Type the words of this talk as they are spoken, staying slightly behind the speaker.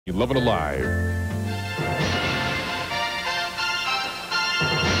You love it alive.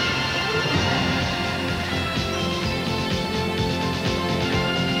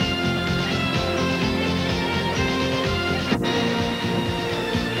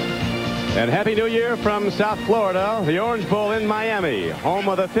 And Happy New Year from South Florida, the Orange Bowl in Miami, home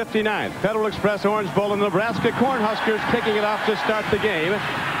of the 59th Federal Express Orange Bowl, and Nebraska Cornhuskers kicking it off to start the game.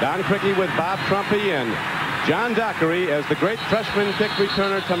 Don Criqui with Bob Trumpy and John Dockery as the great freshman kick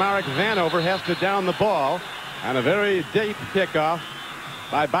returner Tamarick Vanover has to down the ball on a very deep kickoff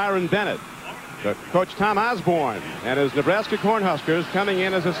by Byron Bennett. Coach Tom Osborne and his Nebraska Cornhuskers coming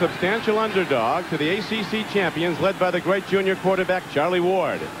in as a substantial underdog to the ACC champions, led by the great junior quarterback Charlie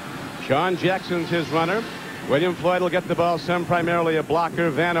Ward. Sean Jackson's his runner. William Floyd will get the ball, some primarily a blocker.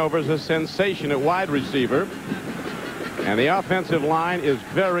 Vanover's a sensation at wide receiver. And the offensive line is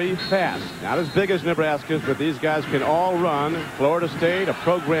very fast. Not as big as Nebraska's, but these guys can all run. Florida State, a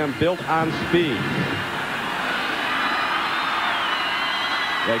program built on speed.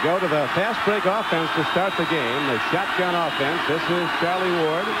 They go to the fast break offense to start the game. The shotgun offense. This is Charlie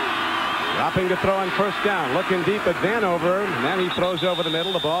Ward. Dropping to throw on first down. Looking deep at Vanover. And then he throws over the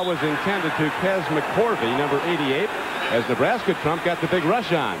middle. The ball was intended to Kez McCorvey, number 88, as Nebraska Trump got the big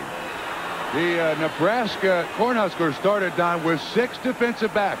rush on. The Nebraska Cornhuskers started down with 6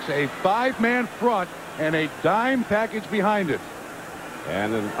 defensive backs, a 5-man front, and a dime package behind it.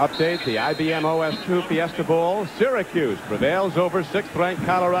 And an update, the IBM OS2 Fiesta Bowl. Syracuse prevails over 6th-ranked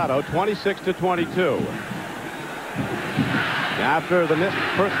Colorado, 26-22. After the missed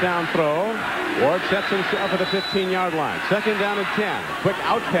first down throw, Ward sets himself at the 15-yard line. Second down and 10. Quick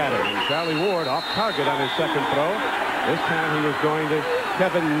out pattern, and Charlie Ward off target on his second throw. This time he was going to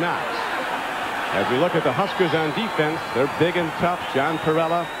Kevin Knox. As we look at the Huskers on defense, they're big and tough. John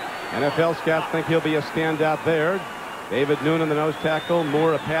Perella, NFL scouts think he'll be a standout there. David Noonan, the nose tackle.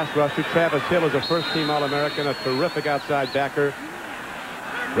 Moore, a pass rusher. Travis Hill is a first-team All-American, a terrific outside backer.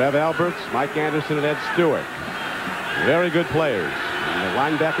 Rev Alberts, Mike Anderson, and Ed Stewart. Very good players. And the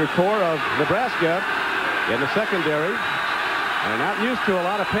linebacker core of Nebraska in the secondary. They're not used to a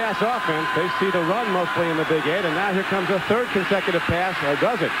lot of pass offense. They see the run mostly in the Big 8, and now here comes a third consecutive pass, or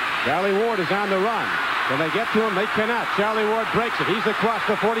does it? Charlie Ward is on the run. Can they get to him? They cannot. Charlie Ward breaks it. He's across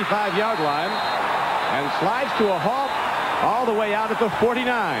the 45-yard line and slides to a halt all the way out at the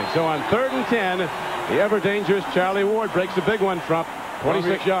 49. So on 3rd and 10, the ever-dangerous Charlie Ward breaks a big one, Trump,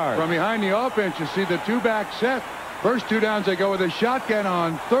 26 yards. From behind the offense, you see the 2-back set. First 2 downs, they go with a shotgun.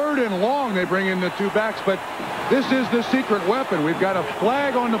 On 3rd and long, they bring in the 2 backs, but this is the secret weapon. We've got a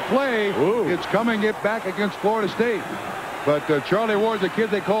flag on the play. Ooh. It's coming it back against Florida State. But Charlie Ward, the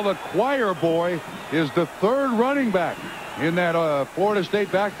kid they call the choir boy, is the 3rd running back in that Florida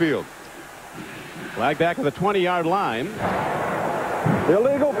State backfield. Flag back at the 20-yard line.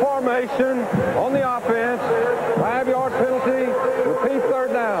 Illegal formation on the offense. 5-yard penalty. Repeat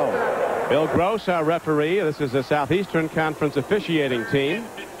 3rd down. Bill Gross, our referee. This is the Southeastern Conference officiating team.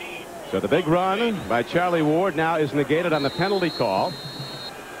 So the big run by Charlie Ward now is negated on the penalty call.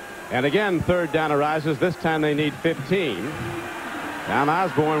 And again, 3rd down arises. This time they need 15. Tom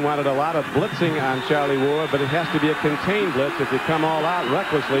Osborne wanted a lot of blitzing on Charlie Ward, but it has to be a contained blitz. If you come all out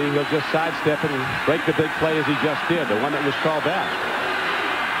recklessly, he'll just sidestep and break the big play as he just did, the one that was called back.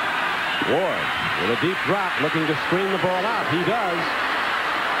 Ward with a deep drop, looking to screen the ball out. He does.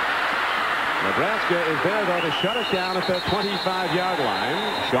 Nebraska is there, though, to shut it down at the 25-yard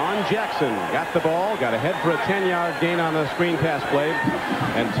line. Sean Jackson got the ball, got ahead for a 10-yard gain on the screen pass play.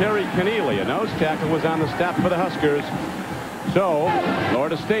 And Terry Keneally, a nose tackle, was on the stop for the Huskers. So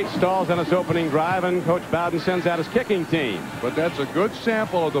Florida State stalls on its opening drive, and Coach Bowden sends out his kicking team. But that's a good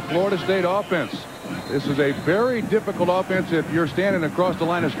sample of the Florida State offense. This is a very difficult offense if you're standing across the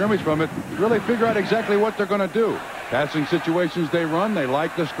line of scrimmage from it. Really figure out exactly what they're going to do. Passing situations they run, they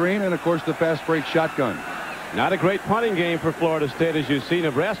like the screen, and of course the fast break shotgun. Not a great punting game for Florida State, as you see.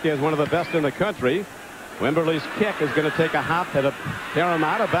 Nebraska is one of the best in the country. Wimberly's kick is going to take a hop at tear him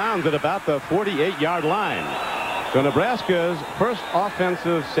out of bounds at about the 48-yard line. So Nebraska's first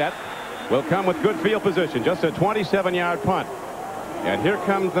offensive set will come with good field position, just a 27-yard punt. And here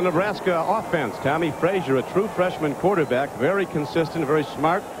comes the Nebraska offense. Tommy Frazier, a true freshman quarterback, very consistent, very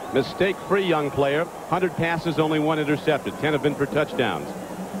smart, mistake-free young player. 100 passes, only 1 intercepted. 10 have been for touchdowns.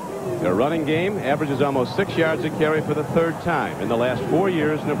 Their running game averages almost 6 yards a carry for the 3rd time. In the last 4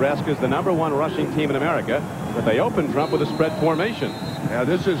 years, Nebraska is the #1 rushing team in America, but they opened Trump with a spread formation. Now,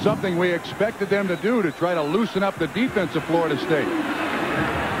 this is something we expected them to do to try to loosen up the defense of Florida State.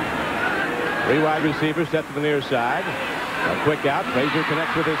 3 wide receivers set to the near side. A quick out. Frazier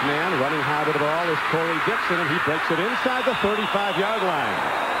connects with his man. Running high with the ball is Corey Dixon, and he breaks it inside the 35-yard line.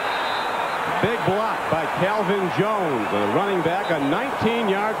 big block by Calvin Jones, the running back, a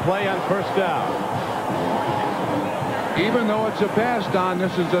 19-yard play on first down. Even though it's a pass, Don,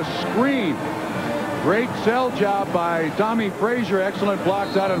 this is a screen. Great sell job by Tommy Frazier. Excellent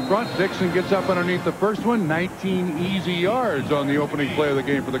blocks out in front. Dixon gets up underneath the first one. 19 easy yards on the opening play of the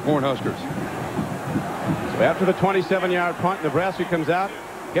game for the Cornhuskers. So after the 27-yard punt, Nebraska comes out,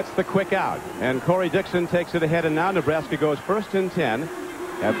 gets the quick out, and Corey Dixon takes it ahead, and now Nebraska goes 1st and 10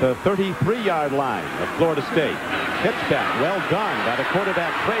 at the 33-yard line of Florida State. Pitchback, well done by the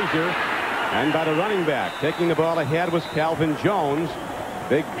quarterback Frazier, and by the running back. Taking the ball ahead was Calvin Jones.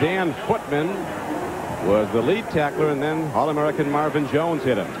 Big Dan Footman was the lead tackler, and then All-American Marvin Jones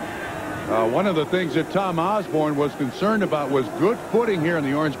hit him. One of the things that Tom Osborne was concerned about was good footing here in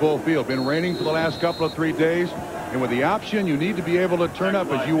the Orange Bowl field. Been raining for the last couple of 3 days, and with the option, you need to be able to turn up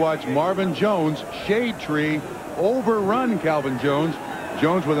as you watch Marvin Jones, shade tree, overrun Calvin Jones.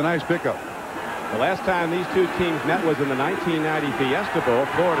 Jones with a nice pickup. The last time these two teams met was in the 1990 Fiesta Bowl.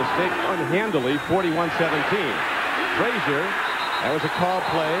 Florida State unhandily 41-17. Frazier, that was a call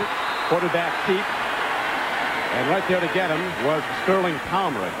play, quarterback keep. And right there to get him was Sterling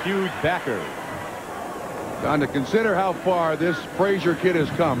Palmer, a huge backer. Don, to consider how far this Frazier kid has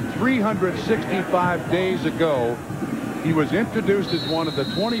come. 365 days ago, he was introduced as one of the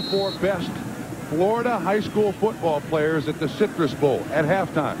 24 best Florida high school football players at the Citrus Bowl at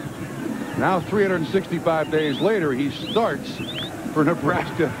halftime. Now 365 days later, he starts for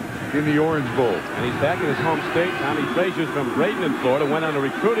Nebraska in the Orange Bowl. And he's back in his home state. Tommy Frazier's from Braden in Florida, went on a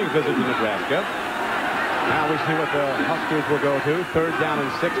recruiting visit to Nebraska. Now we see what the Huskers will go to. 3rd down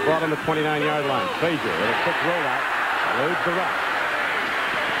and 6, ball on the 29-yard line. Frazier with a quick rollout, eludes the rush.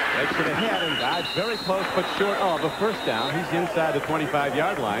 Takes it ahead and dives very close but short of a first down. He's inside the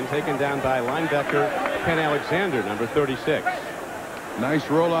 25-yard line, taken down by linebacker Ken Alexander, number 36. Nice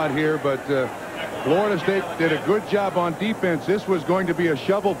rollout here, but Florida State did a good job on defense. This was going to be a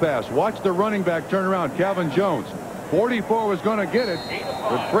shovel pass. Watch the running back turn around, Calvin Jones. 44 was going to get it,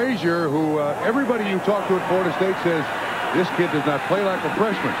 but Frazier, who everybody you talk to at Florida State says this kid does not play like a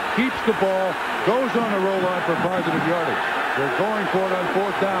freshman, keeps the ball, goes on the rollout for positive yardage. They're going for it on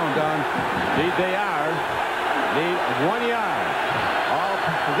 4th down, Don. Indeed they are. Need 1 yard. All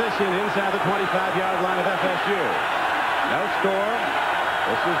position inside the 25-yard line of FSU. No score.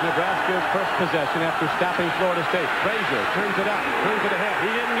 This is Nebraska's first possession after stopping Florida State. Frazier turns it up, turns it ahead.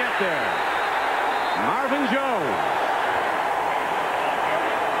 He didn't get there. Marvin Jones.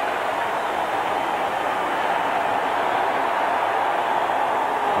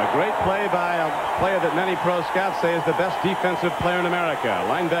 A great play by a player that many pro scouts say is the best defensive player in America,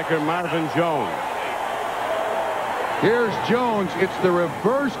 linebacker Marvin Jones. Here's Jones. It's the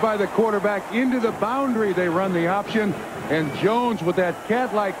reverse by the quarterback into the boundary. They run the option, and Jones with that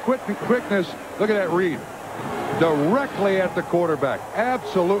cat-like quickness. Look at that read. Directly at the quarterback.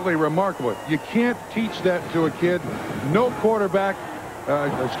 Absolutely remarkable. You can't teach that to a kid. No quarterback,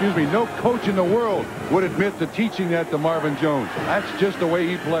 no coach in the world would admit to teaching that to Marvin Jones. That's just the way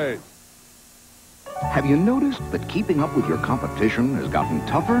he plays. Have you noticed that keeping up with your competition has gotten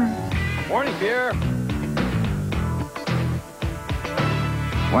tougher? Morning, Pierre.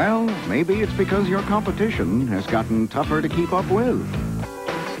 Well, maybe it's because your competition has gotten tougher to keep up with.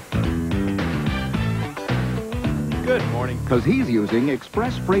 Good morning. Because he's using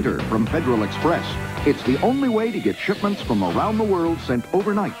Express Freighter from Federal Express. It's the only way to get shipments from around the world sent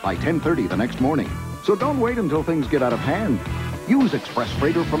overnight by 10:30 the next morning. So don't wait until things get out of hand. Use Express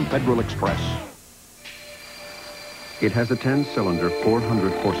Freighter from Federal Express. It has a 10-cylinder,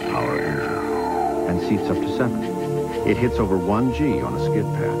 400-horsepower engine and seats up to 7. It hits over 1 G on a skid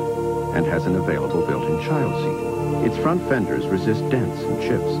pad and has an available built-in child seat. Its front fenders resist dents and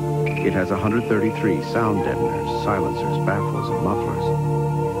chips. It has 133 sound deadeners, silencers, baffles, and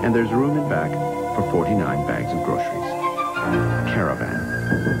mufflers. And there's room in back for 49 bags of groceries. Caravan,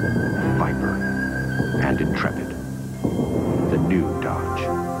 Viper, and Intrepid. The new Dodge.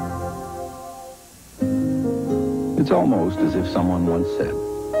 It's almost as if someone once said,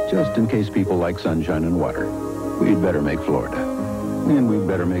 just in case people like sunshine and water, we'd better make Florida. And we'd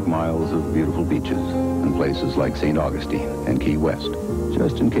better make miles of beautiful beaches and places like St. Augustine and Key West,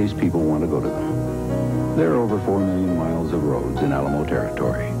 just in case people want to go to them. There are over 4 million miles of roads in Alamo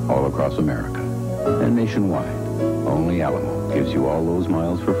territory, all across America. And nationwide, only Alamo gives you all those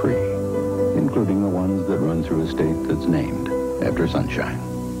miles for free, including the ones that run through a state that's named after sunshine.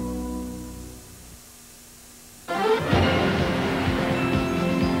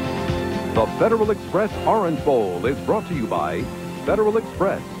 The Federal Express Orange Bowl is brought to you by Federal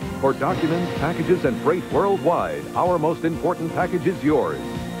Express. For documents, packages, and freight worldwide, our most important package is yours.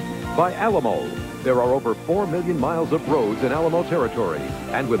 By Alamo. There are over 4 million miles of roads in Alamo territory.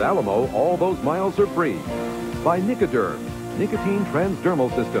 And with Alamo, all those miles are free. By Nicoderm. Nicotine transdermal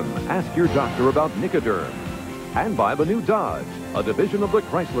system. Ask your doctor about Nicoderm. And by the new Dodge, a division of the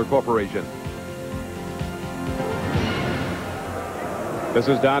Chrysler Corporation. This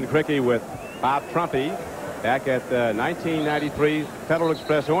is Don Crickey with Bob Trumpy back at the 1993 Federal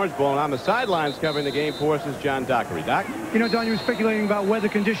Express Orange Bowl. And on the sidelines covering the game for us is John Dockery. Doc? You know, Don, you were speculating about weather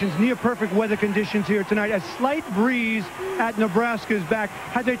conditions, near-perfect weather conditions here tonight. A slight breeze at Nebraska's back.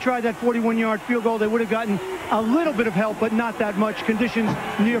 Had they tried that 41-yard field goal, they would have gotten a little bit of help, but not that much. Conditions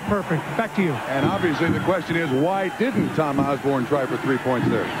near-perfect. Back to you. And obviously the question is, why didn't Tom Osborne try for 3 points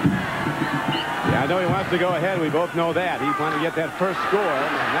there? Yeah, I know he wants to go ahead. We both know that. He wanted to get that first score.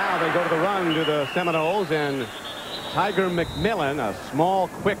 And now they go to the run to the Seminoles, and Tiger McMillan, a small,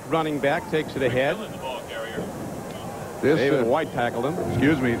 quick running back, takes it ahead. David White tackled him.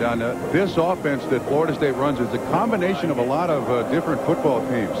 Excuse me, Don. This offense that Florida State runs is a combination of a lot of different football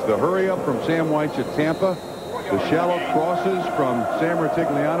teams. The hurry-up from Sam White's at Tampa, the shallow crosses from Sam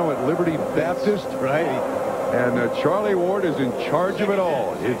Ratigliano at Liberty Baptist. Right. And Charlie Ward is in charge of it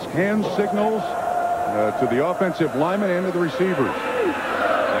all. It's hand signals to the offensive linemen and to the receivers.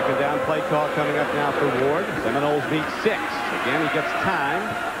 Second down play call coming up now for Ward. Seminoles beat 6. Again, he gets time.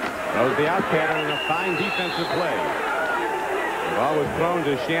 Throws the out pattern and a fine defensive play. The ball was thrown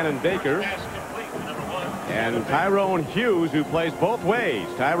to Shannon Baker. And Tyrone Hughes, who plays both ways.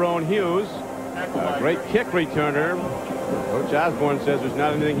 Tyrone Hughes, a great kick returner. Coach Osborne says there's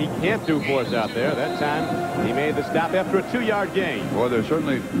not anything he can't do for us out there. That time, he made the stop after a 2-yard gain. Well, they're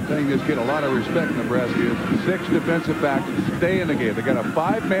certainly paying this kid a lot of respect, Nebraska. 6 defensive backs stay in the game. They got a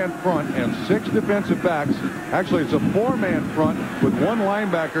 5-man front and 6 defensive backs. Actually, it's a 4-man front with 1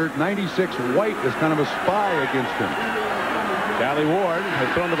 linebacker. 96 White is kind of a spy against him. Charlie Ward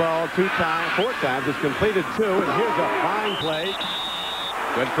has thrown the ball 4 times. It's completed 2, and here's a fine play.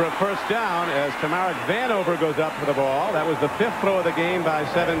 Good for a first down as Tamarick Vanover goes up for the ball. That was the 5th throw of the game by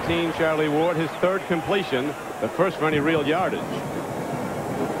 17, Charlie Ward. His 3rd completion, the first for any real yardage.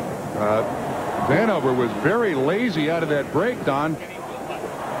 Vanover was very lazy out of that break, Don.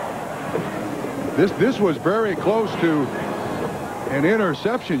 This was very close to an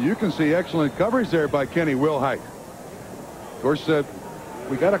interception. You can see excellent coverage there by Kenny Wilhite. Of course,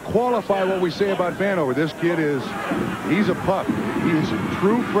 we got to qualify what we say about Vanover. This kid he's a pup. He's a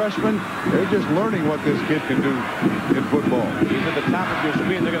true freshman. They're just learning what this kid can do in football. He's at the top of your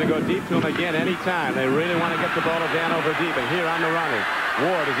screen. They're going to go deep to him again anytime. They really want to get the ball to Vanover deep. And here on the run is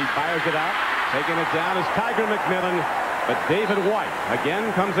Ward as he fires it out. Taking it down is Tiger McMillan. But David White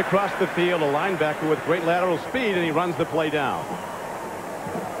again comes across the field, a linebacker with great lateral speed, and he runs the play down.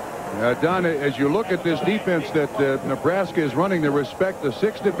 Don, as you look at this defense that Nebraska is running, they respect the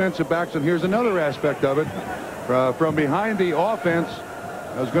 6 defensive backs. And here's another aspect of it. From behind the offense,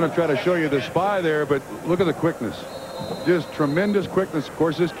 I was going to try to show you the spy there, but look at the quickness. Just tremendous quickness. Of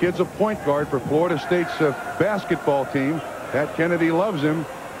course, this kid's a point guard for Florida State's basketball team. Pat Kennedy loves him.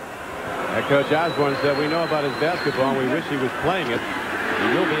 Coach Osborne said, we know about his basketball, and we wish he was playing it. He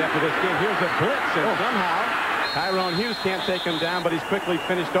will be after this game. Here's a blitz, and somehow Tyrone Hughes can't take him down, but he's quickly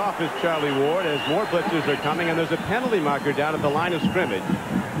finished off as Charlie Ward as more blitzers are coming, and there's a penalty marker down at the line of scrimmage.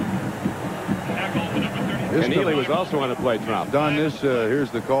 Keneally was also on the play, Trump. Don, here's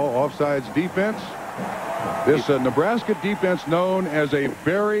the call. Offsides defense. This Nebraska defense known as a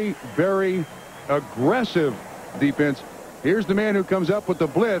very, very aggressive defense. Here's the man who comes up with the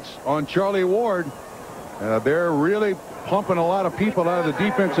blitz on Charlie Ward. They're really pumping a lot of people out of the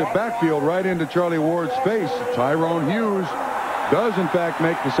defensive backfield right into Charlie Ward's face. Tyrone Hughes does, in fact,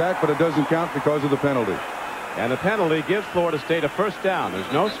 make the sack, but it doesn't count because of the penalty. And the penalty gives Florida State a first down.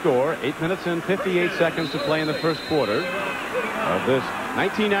 There's no score. 8 minutes and 58 seconds to play in the first quarter of this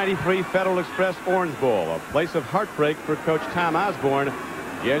 1993 Federal Express Orange Bowl, a place of heartbreak for Coach Tom Osborne.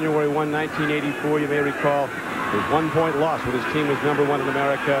 January 1, 1984, you may recall, his 1-point loss when his team was #1 in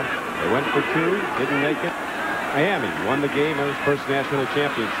America. They went for 2, didn't make it. Miami won the game in his first national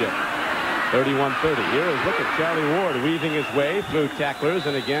championship, 31-30. Here is, look at Charlie Ward weaving his way through tacklers,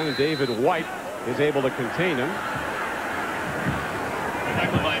 and again, David White is able to contain him.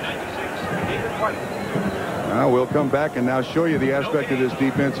 Now we'll come back and now show you the aspect of this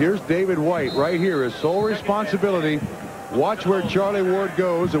defense. Here's David White right here. His sole responsibility. Watch where Charlie Ward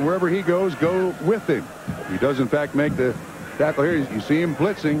goes, and wherever he goes, go with him. He does, in fact, make the tackle here. You see him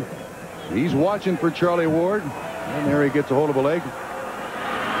blitzing. He's watching for Charlie Ward. And there he gets a hold of a leg.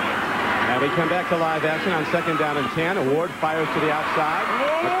 Now we come back to live action on 2nd down and 10. Ward fires to the outside.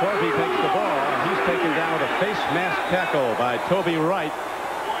 McCorvey takes the ball, and he's taken down with a face mask tackle by Toby Wright.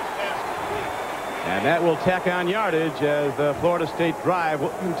 And that will tack on yardage as the Florida State drive will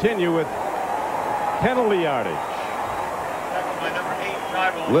continue with penalty yardage.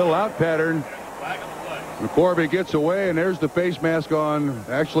 Little out pattern. McCorvey gets away, and there's the face mask on.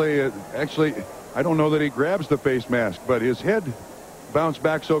 Actually, I don't know that he grabs the face mask, but his head bounced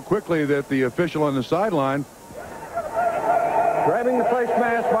back so quickly that the official on the sideline. Grabbing the face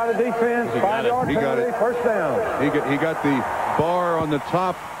mask by the defense. 5-yard penalty, first down. He got the bar on the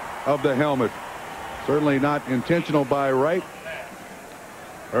top of the helmet. Certainly not intentional by Wright.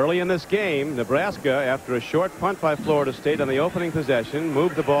 Early in this game, Nebraska, after a short punt by Florida State on the opening possession,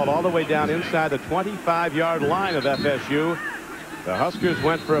 moved the ball all the way down inside the 25-yard line of FSU. The Huskers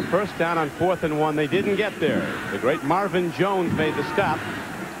went for a first down on 4th and 1. They didn't get there. The great Marvin Jones made the stop.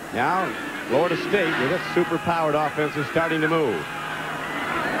 Now, Florida State, with its super-powered offense, is starting to move.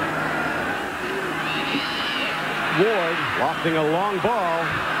 Ward lofting a long ball.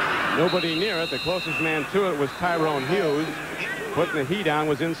 Nobody near it. The closest man to it was Tyrone Hughes. Putting the heat on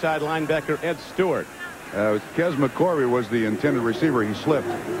was inside linebacker Ed Stewart. Kes McCorvey was the intended receiver. He slipped.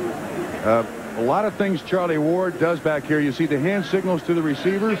 A lot of things Charlie Ward does back here. You see the hand signals to the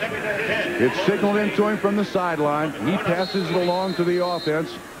receivers. It's signaled into him from the sideline. He passes it along to the offense.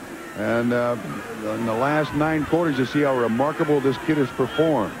 And in the last 9 quarters, you see how remarkable this kid has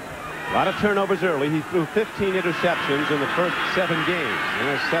performed. A lot of turnovers early. He threw 15 interceptions in the first 7 games. And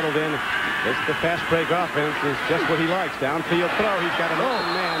has settled in. The fast break offense is just what he likes. Downfield throw. He's got an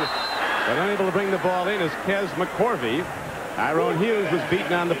open man, but unable to bring the ball in is Kes McCorvey. Tyrone Hughes was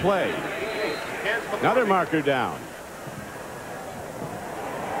beaten on the play. Another marker down.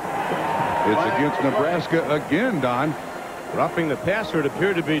 It's against Nebraska again, Don. Roughing the passer, it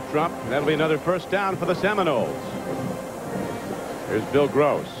appeared to be Trump. That'll be another first down for the Seminoles. Here's Bill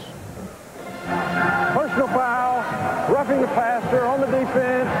Gross. Personal foul, roughing the passer on the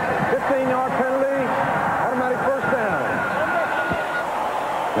defense, 15-yard penalty, automatic first down.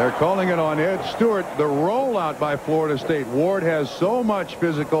 They're calling it on Ed Stewart. The rollout by Florida State. Ward has so much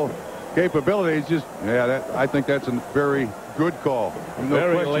physical capability. I think that's a very good call. No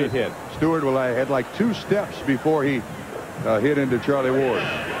very question. late hit. Stewart had like 2 steps before he hit into Charlie Ward.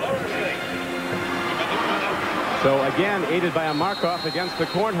 So again, aided by a mark-off against the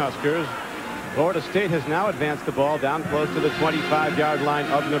Cornhuskers, Florida State has now advanced the ball down close to the 25-yard line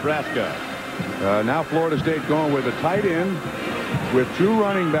of Nebraska. Now Florida State going with a tight end with 2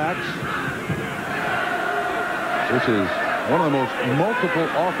 running backs. This is one of the most multiple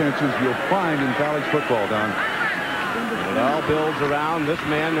offenses you'll find in college football, Don. It all builds around this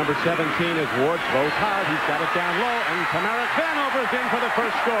man, number 17, is Ward. Throws hard. He's got it down low, and Tamarick Vanover's in for the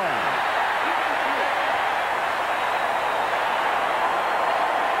first score.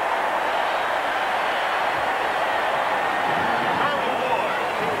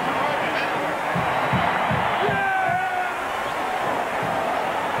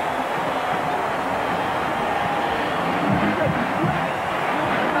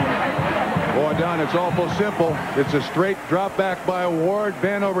 It's awful simple. It's a straight drop back by Ward.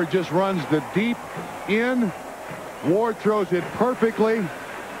 Vanover just runs the deep in. Ward throws it perfectly.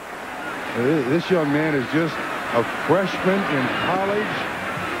 This young man is just a freshman in college.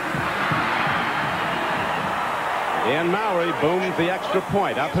 Dan Mowry booms the extra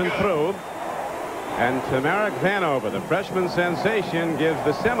point up and through. And Tamarick Vanover, the freshman sensation, gives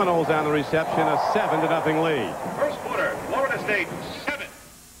the Seminoles on the reception a 7-0 lead. First quarter, Florida State 7.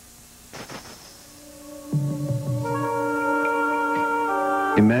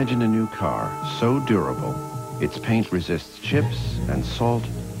 Imagine a new car so durable, its paint resists chips and salt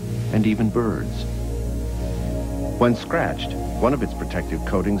and even birds. When scratched, one of its protective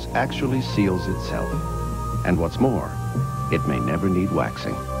coatings actually seals itself. And what's more, it may never need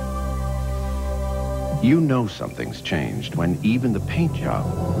waxing. You know something's changed when even the paint job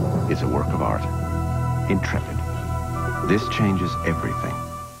is a work of art. Intrepid. This changes everything.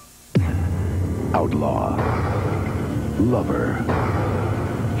 Outlaw. Lover.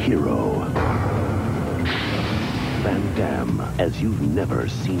 Hero. Van Damme, as you've never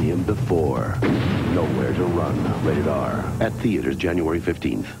seen him before. Nowhere to Run, rated R. At theaters January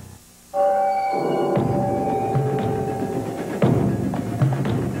 15th.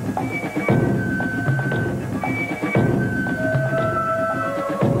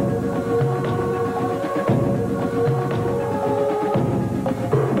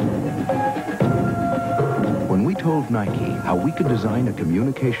 Told Nike how we could design a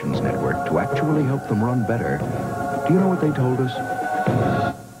communications network to actually help them run better. Do you know what they told us?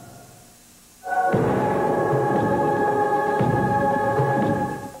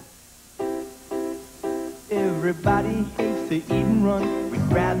 Everybody hates to eat and run. We'd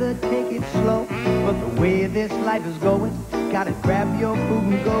rather take it slow. But the way this life is going, gotta grab your food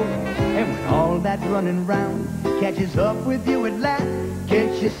and go. And when all that running round catches up with you at last,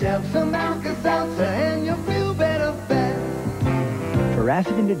 get yourself some Alka-Seltzer and you'll feel better fast. For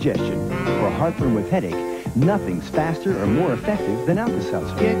acid indigestion or heartburn with headache, nothing's faster or more effective than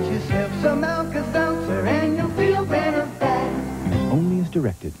Alka-Seltzer. Get yourself some Alka-Seltzer and you'll feel better fast. Only as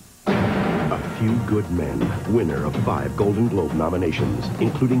directed. A Few Good Men, winner of 5 Golden Globe nominations,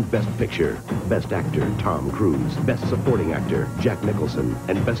 including Best Picture, Best Actor, Tom Cruise, Best Supporting Actor, Jack Nicholson,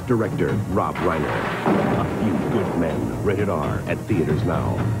 and Best Director, Rob Reiner. A Few Good Men, rated R, at theaters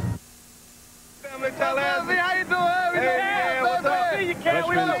now.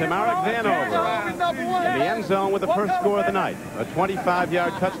 Freshman Tamarick Vanover in the end zone with the first score of the night. A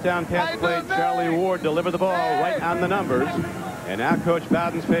 25-yard touchdown pass played. Charlie Ward delivered the ball right on the numbers. And now Coach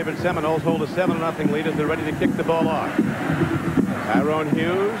Bowden's favorite Seminoles hold a 7-0 lead as they're ready to kick the ball off. Tyrone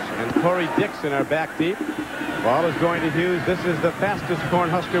Hughes and Corey Dixon are back deep. Ball is going to Hughes. This is the fastest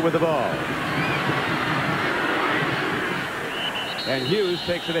Cornhusker with the ball. And Hughes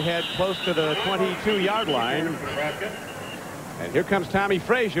takes it ahead close to the 22-yard line. And here comes Tommy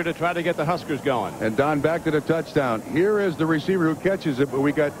Frazier to try to get the Huskers going. And Don, back to the touchdown. Here is the receiver who catches it, but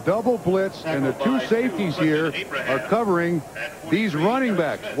we got double blitz, and the 2 safeties here are covering these running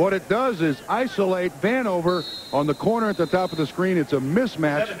backs. What it does is isolate Vanover on the corner at the top of the screen. It's a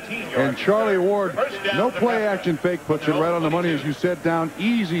mismatch, and Charlie Ward, no play action fake, puts it right on the money, as you said, down.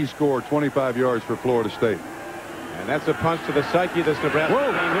 Easy score, 25 yards for Florida State. And that's a punch to the psyche of this Nebraska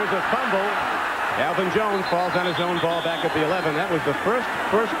team. Here's a fumble. Alvin Jones falls on his own ball back at the 11. That was the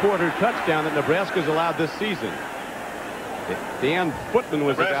first quarter touchdown that Nebraska's allowed this season. Dan Footman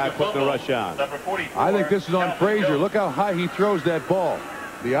was the guy putting the rush on. I think this is on Frazier. Look how high he throws that ball.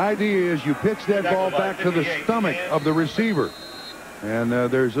 The idea is you pitch that ball back to the stomach of the receiver. And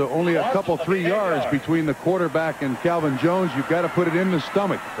there's only a couple, 3 yards between the quarterback and Calvin Jones. You've got to put it in the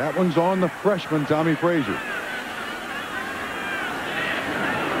stomach. That one's on the freshman, Tommy Frazier.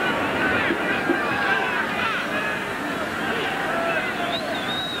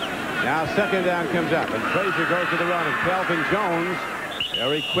 Now second down comes up, and Frazier goes to the run, and Calvin Jones,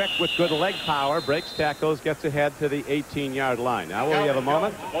 very quick with good leg power, breaks tackles, gets ahead to the 18-yard line. Now we have a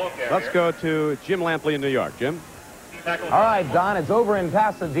moment. Let's go to Jim Lampley in New York. Jim? All right, Don, it's over in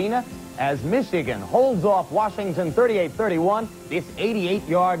Pasadena as Michigan holds off Washington 38-31. This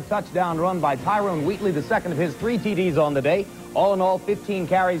 88-yard touchdown run by Tyrone Wheatley, the second of his 3 TDs on the day. All in all, 15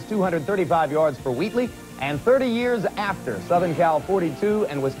 carries, 235 yards for Wheatley. And 30 years after Southern Cal 42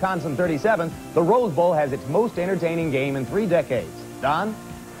 and Wisconsin 37, the Rose Bowl has its most entertaining game in 3 decades. Don?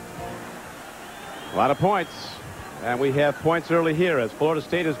 A lot of points. And we have points early here as Florida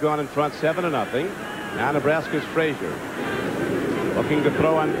State has gone in front 7-0. Now Nebraska's Frazier. Looking to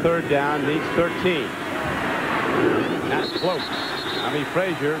throw on third down, needs 13. Not close. Tommy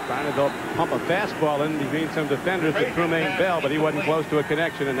Frazier trying to go pump a fastball in between some defenders to Trumaine Bell, but he wasn't close to a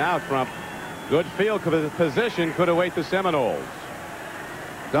connection. And now Trump, good field position, could await the Seminoles.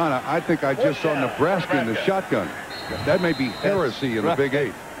 Donna, I think I just saw Nebraska in the shotgun. That may be heresy in the Big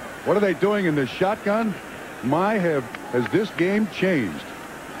 8. What are they doing in the shotgun? Has this game changed?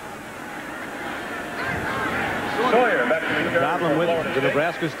 The problem with the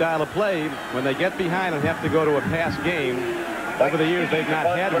Nebraska style of play, when they get behind and have to go to a pass game, over the years they've not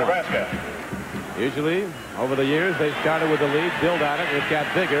had one. Usually, over the years, they've started with the lead, build on it, and it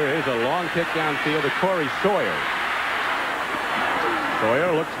got bigger. Here's a long kick downfield to Corey Sawyer.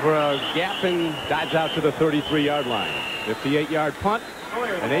 Sawyer looks for a gap and dives out to the 33-yard line. 58-yard punt,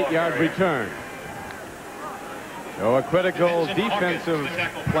 an 8-yard return. So a critical defensive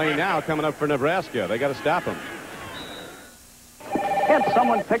play now coming up for Nebraska. They got to stop him. Can't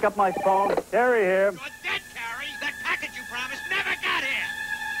someone pick up my phone? Carey here.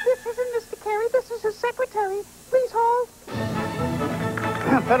 This isn't Mr. Carey. This is his secretary. Please hold.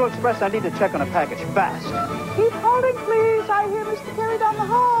 Federal Express, I need to check on a package fast. Keep holding, please. I hear Mr. Carey down the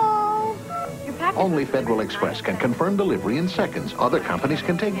hall. Your package... Only Federal Express can confirm delivery in seconds. Other companies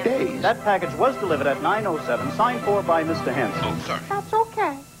can take days. That package was delivered at 9:07, signed for by Mr. Henson. Oh, sorry. That's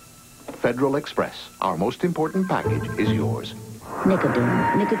okay. Federal Express. Our most important package is yours.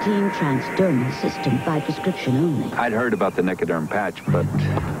 Nicoderm, nicotine transdermal system by prescription only. I'd heard about the Nicoderm patch, but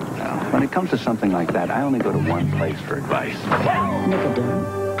when it comes to something like that, I only go to one place for advice.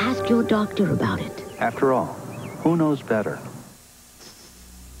 Nicoderm. Ask your doctor about it. After all, who knows better?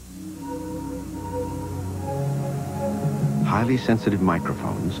 Highly sensitive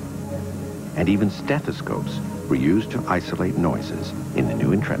microphones and even stethoscopes were used to isolate noises in the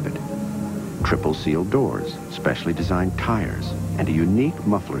new Intrepid. Triple sealed doors, specially designed tires, and a unique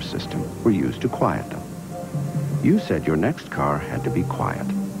muffler system were used to quiet them. You said your next car had to be quiet.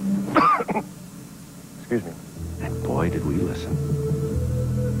 Excuse me. And boy, did we listen.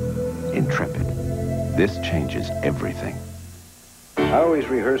 Intrepid. This changes everything. I always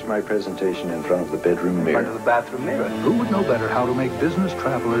rehearse my presentation in front of the bedroom mirror. In front of the bathroom mirror. Who would know better how to make business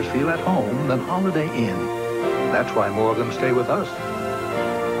travelers feel at home than Holiday Inn? That's why more of them stay with us.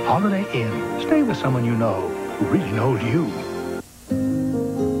 Holiday Inn. Stay with someone you know who really knows you.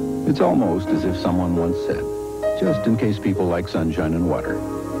 It's almost as if someone once said, just in case people like sunshine and water,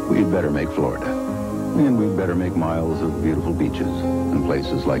 we'd better make Florida. And we'd better make miles of beautiful beaches and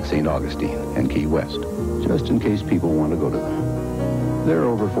places like St. Augustine and Key West, just in case people want to go to them. There are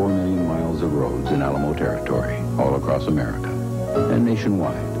over 4 million miles of roads in Alamo territory, all across America. And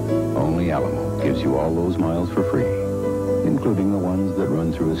nationwide, only Alamo gives you all those miles for free, including the ones that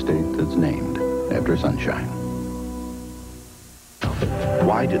run through a state that's named after sunshine.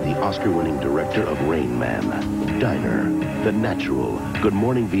 Why did the Oscar-winning director of Rain Man, Diner, The Natural, Good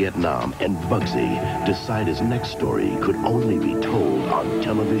Morning Vietnam, and Bugsy decide his next story could only be told on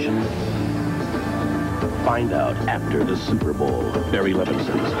television? Find out after the Super Bowl. Barry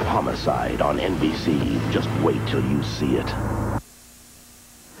Levinson's Homicide on NBC. Just wait till you see it.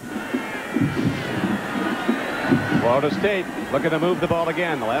 Florida State looking to move the ball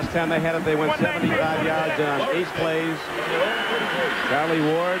again. The last time they had it, they went 75 yards on 8 plays. Charlie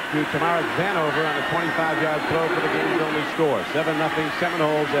Ward to Tamara Vanover on a 25-yard throw for the game's only score. 7-0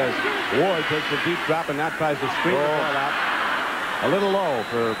 Seminoles as Ward takes a deep drop and now tries to screen the ball out. A little low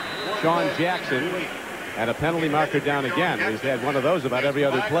for Sean Jackson. And a penalty marker down again. He's had one of those about every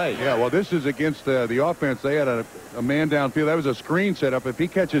other play. Yeah, well, this is against the offense. They had a man downfield. That was a screen set up. If he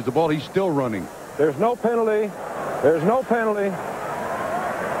catches the ball, he's still running. There's no penalty. There's no penalty.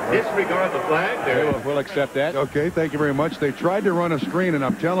 Disregard the flag. We'll accept that. Okay, thank you very much. They tried to run a screen, and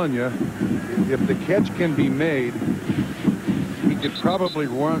I'm telling you, if the catch can be made, he could probably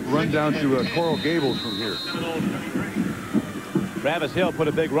run down to Coral Gables from here. Travis Hill put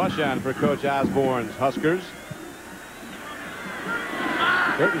a big rush on for Coach Osborne's Huskers.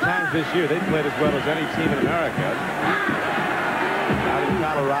 Certain times this year, they've played as well as any team in America. Out in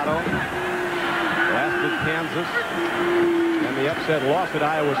Colorado, last at Kansas, and the upset loss at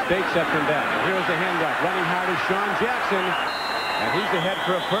Iowa State set them back. Here's the handoff. Running hard is Sean Jackson. And he's ahead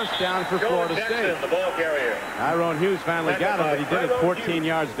for a first down for Florida State. The ball carrier. Tyrone Hughes finally got him, but he did it 14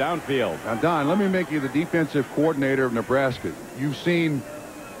 yards downfield. Now, Don, let me make you the defensive coordinator of Nebraska. You've seen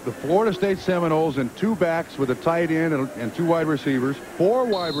the Florida State Seminoles in 2 backs with a tight end and 2 wide receivers, 4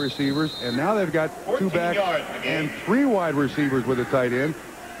 wide receivers, and now they've got 2 backs and 3 wide receivers with a tight end.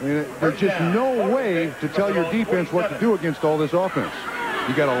 I mean, there's just no way to tell your defense what to do against all this offense.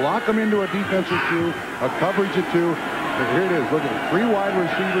 You got to lock them into a defensive 2, a coverage of 2. But here it is. Look at it. 3 wide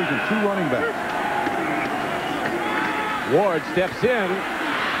receivers and 2 running backs. Ward steps in.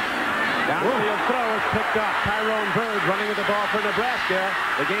 Downfield throw is picked off. Tyrone Bird running with the ball for Nebraska.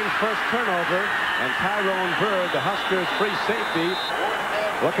 The game's first turnover. And Tyrone Bird, the Huskers' free safety,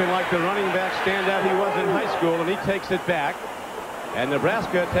 looking like the running back standout he was in high school, and he takes it back. And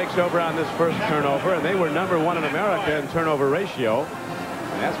Nebraska takes over on this first turnover, and they were #1 in America in turnover ratio.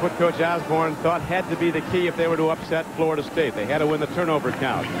 That's what Coach Osborne thought had to be the key if they were to upset Florida State. They had to win the turnover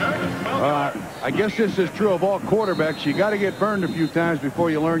count. I guess this is true of all quarterbacks. You got to get burned a few times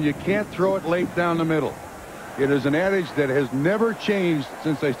before you learn you can't throw it late down the middle. It is an adage that has never changed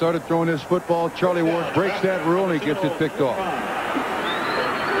since they started throwing this football. Charlie Ward breaks that rule and he gets it picked off.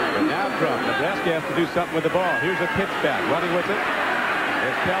 And now from Nebraska has to do something with the ball. Here's a pitch back. Running with it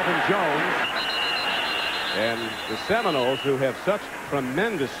is Calvin Jones. And the Seminoles, who have such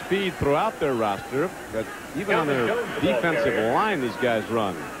tremendous speed throughout their roster, but even on their defensive line, these guys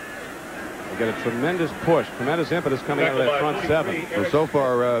run. They get a tremendous push, tremendous impetus coming out of that front 7. Well, so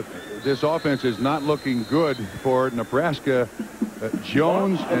far, this offense is not looking good for Nebraska.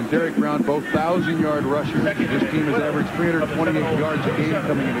 Jones and Derek Brown, both 1,000-yard rushers. This team has averaged 328 yards a game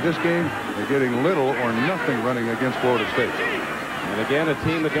coming into this game. They're getting little or nothing running against Florida State. And again, a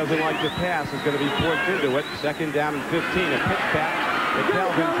team that doesn't like to pass is going to be forced into it. 2nd down and 15. A pitch back to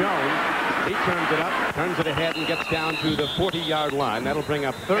Calvin Jones. He turns it up, turns it ahead, and gets down to the 40-yard line. That'll bring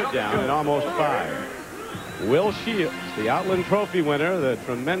up 3rd down and almost 5. Will Shields, the Outland Trophy winner, the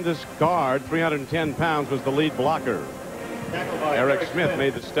tremendous guard, 310 pounds, was the lead blocker. Eric Smith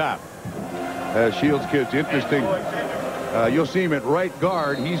made the stop. Shields kid's interesting. You'll see him at right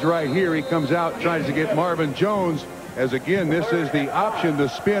guard. He's right here. He comes out, tries to get Marvin Jones. As again, this is the option, the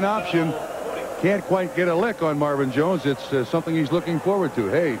spin option. can't quite get a lick on Marvin Jones. It's something he's looking forward to.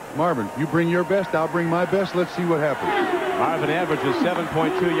 Hey, Marvin, you bring your best, I'll bring my best. Let's see what happens. Marvin averages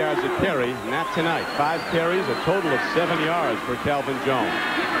 7.2 yards a carry. Not tonight. 5 carries, a total of 7 yards for Calvin Jones.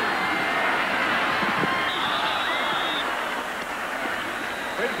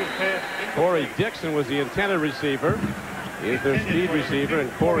 Corey Dixon was the intended receiver. He is their speed receiver,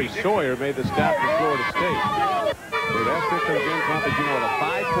 and Corey Sawyer made the stop for Florida State. Nebraska comes in, as you know, at a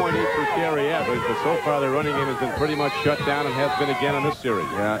 5.8 per carry average, but so far their running game has been pretty much shut down and has been again in this series.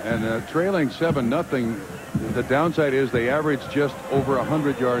 Yeah, and trailing 7-0. The downside is they average just over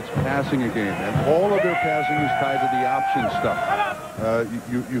 100 yards passing a game, and all of their passing is tied to the option stuff.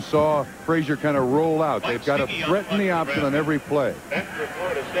 You saw Frazier kind of roll out. They've got to threaten the option on every play.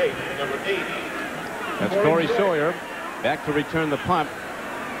 That's Corey Sawyer back to return the punt.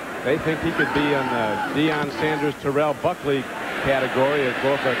 They think he could be on the Deion Sanders, Terrell Buckley category as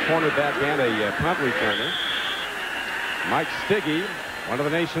both a cornerback and a punt returner. Mike Stiggy, one of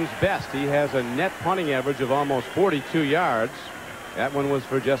the nation's best. He has a net punting average of almost 42 yards. That one was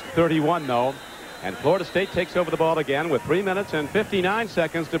for just 31, though. And Florida State takes over the ball again with 3 minutes and 59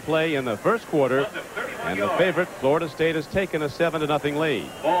 seconds to play in the first quarter. And the favorite, Florida State, has taken a 7-0 lead.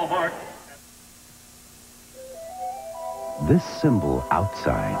 Ball mark. This symbol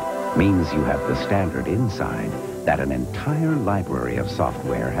outside means you have the standard inside that an entire library of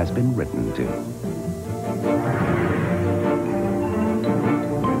software has been written to.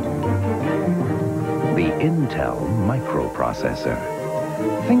 The Intel microprocessor.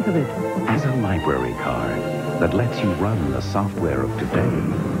 Think of it as a library card that lets you run the software of today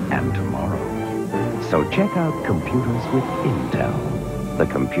and tomorrow. So check out Computers with Intel, the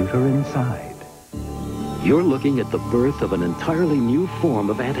computer inside. You're looking at the birth of an entirely new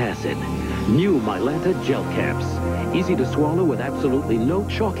form of antacid. New Mylanta gel caps. Easy to swallow with absolutely no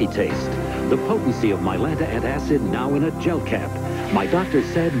chalky taste. The potency of Mylanta antacid now in a gel cap. My doctor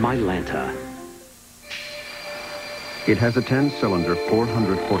said Mylanta. It has a 10-cylinder,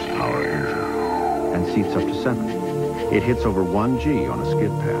 400 horsepower engine and seats up to 7. It hits over 1 G on a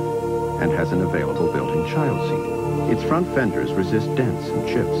skid pad and has an available built-in child seat. Its front fenders resist dents and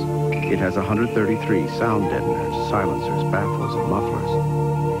chips. It has 133 sound deadeners, silencers, baffles, and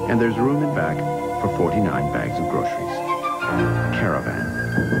mufflers. And there's room in back for 49 bags of groceries. Caravan,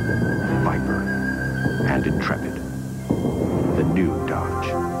 Viper, and Intrepid. The new Dodge.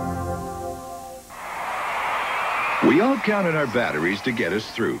 We all count on our batteries to get us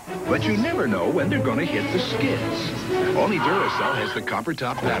through, but you never know when they're going to hit the skids. Only Duracell has the copper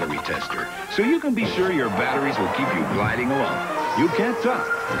top battery tester, so you can be sure your batteries will keep you gliding along. You can't top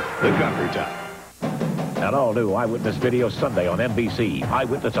the copper top. An all-new Eyewitness Video Sunday on NBC.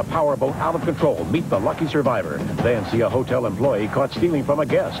 Eyewitness a powerboat out of control. Meet the lucky survivor. Then see a hotel employee caught stealing from a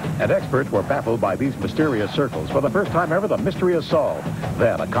guest. And experts were baffled by these mysterious circles. For the first time ever, the mystery is solved.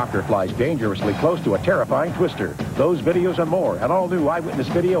 Then a copter flies dangerously close to a terrifying twister. Those videos and more. An all-new Eyewitness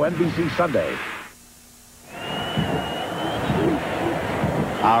Video NBC Sunday.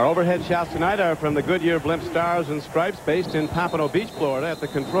 Our overhead shots tonight are from the Goodyear Blimp Stars and Stripes based in Pompano Beach, Florida. At the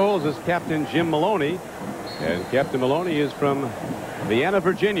controls is Captain Jim Maloney. And Captain Maloney is from Vienna,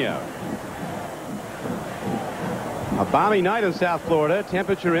 Virginia. A balmy night in South Florida.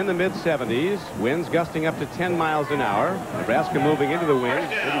 Temperature in the mid-70s. Winds gusting up to 10 miles an hour. Nebraska moving into the wind.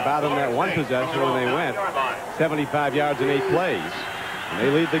 Didn't bother them that one possession when they went 75 yards in 8 plays. And they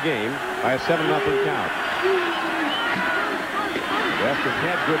lead the game by a 7-0 count. Nebraska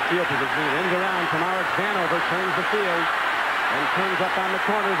had good field position. Ends around. Tamarek Vanover turns the field and turns up on the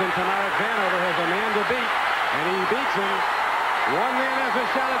corners. And Tamarek Vanover has a man to beat. And he beats him. One man has a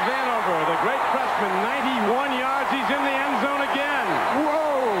shot at Vanover. The great freshman, 91 yards. He's in the end zone again.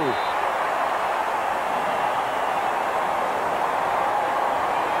 Whoa!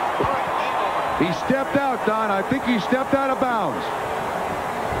 He stepped out, Don. I think he stepped out of bounds.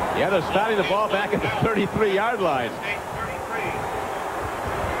 Yeah, they're spotting the ball back at the 33-yard line.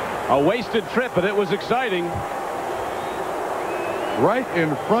 A wasted trip, but it was exciting. Right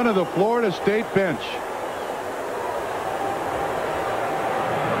in front of the Florida State bench.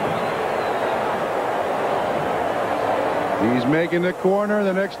 He's making the corner.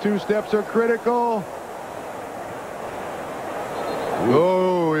 The next 2 steps are critical.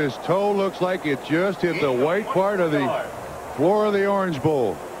 Oh, his toe looks like it just hit the white part of the floor of the Orange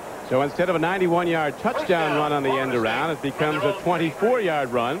Bowl. So instead of a 91-yard touchdown run on the end around, it becomes a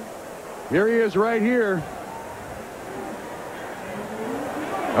 24-yard run. Here he is right here.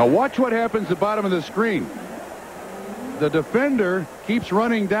 Now watch what happens at the bottom of the screen. The defender keeps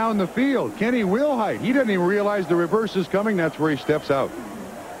running down the field. Kenny Wilhite, he doesn't even realize the reverse is coming. That's where he steps out.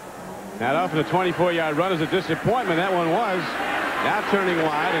 Not often a 24-yard run is a disappointment. That one was. Now turning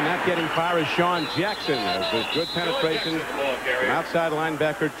wide and not getting far is Sean Jackson. There's good penetration from outside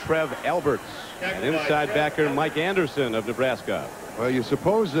linebacker Trev Alberts and inside backer Mike Anderson of Nebraska. Well, you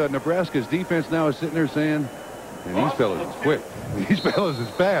suppose Nebraska's defense now is sitting there saying, and these fellas is quick. These fellas is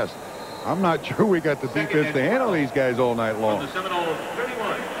fast. I'm not sure we got the defense to handle these guys all night long.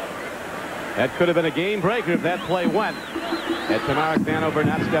 That could have been a game breaker if that play went. Had Tamarick Vanover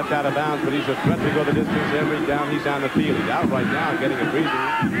not stepped out of bounds, but he's a threat to go the distance every down he's on the field. He's out right now getting a breather.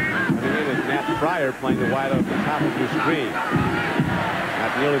 Coming in is Matt Pryor playing the wide off the top of your screen.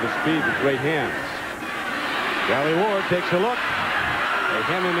 Not nearly the speed, but great hands. Charlie Ward takes a look. They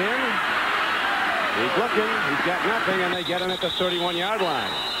hem him in. He's looking. He's got nothing, and they get him at the 31-yard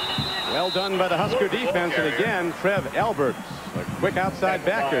line. Well done by the Husker defense, and again, Trev Alberts, a quick outside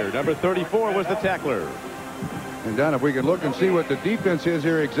backer. Number 34 was the tackler. And Don, if we can look and see what the defense is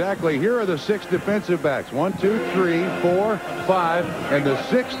here exactly, here are the 6 defensive backs. 1, 2, 3, 4, 5, and the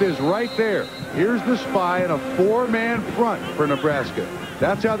 6th is right there. Here's the spy in a 4-man front for Nebraska.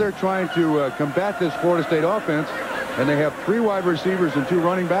 That's how they're trying to combat this Florida State offense. And they have 3 wide receivers and 2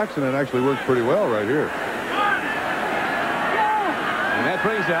 running backs, and it actually works pretty well right here. And that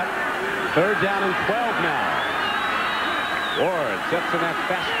brings up 3rd down and 12 now. Ward sets in that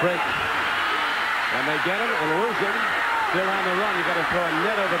fast break. And they get him and lose him. Still on the run. You got to throw a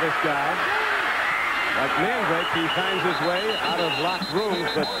net over this guy. Like Mandrake, he finds his way out of locked rooms,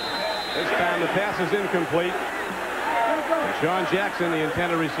 but this time the pass is incomplete. And Sean Jackson, the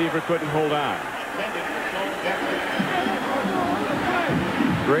intended receiver, couldn't hold on.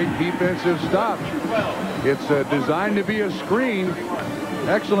 Great defensive stop. It's designed to be a screen.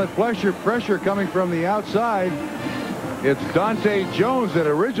 Excellent pressure coming from the outside. It's Dante Jones that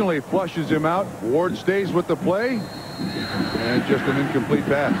originally flushes him out. Ward stays with the play. And just an incomplete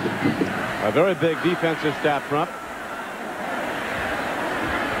pass. A very big defensive stop, Trump.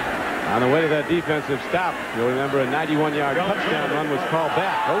 On the way to that defensive stop, you'll remember a 91-yard touchdown run was called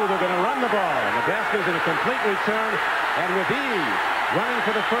back. Oh, they're going to run the ball. Nebraska's in a complete return. And with ease, running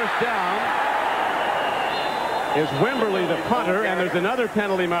for the first down is Wimberly, the punter, and there's another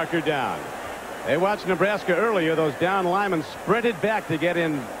penalty marker down. They watched Nebraska earlier. Those down linemen sprinted back to get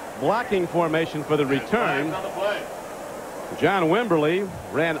in blocking formation for the return. John Wimberly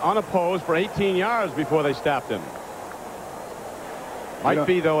ran unopposed for 18 yards before they stopped him. Might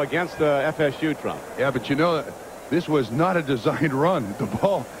be, though, against the FSU, Trump. Yeah, but you know, this was not a designed run.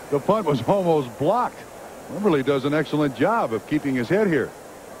 The punt was almost blocked. Wimberly does an excellent job of keeping his head here.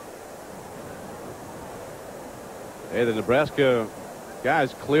 Hey, the Nebraska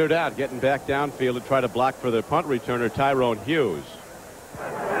guys cleared out, getting back downfield to try to block for the punt returner, Tyrone Hughes.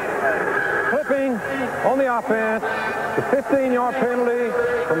 Clipping on the offense. The 15-yard penalty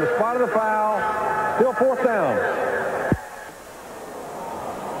from the spot of the foul. Still 4th down.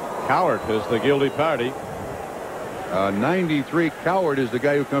 Cowart is the guilty party. 93 Cowart is the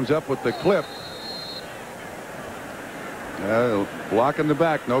guy who comes up with the clip. Block in the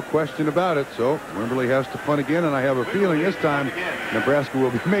back, no question about it. So Wimberly has to punt again, and I have a feeling this time Nebraska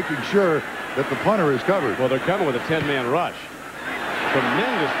will be making sure that the punter is covered. Well, they're coming with a 10-man rush.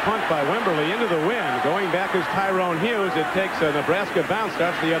 Tremendous punt by Wimberly into the wind. Going back is Tyrone Hughes. It takes a Nebraska bounce,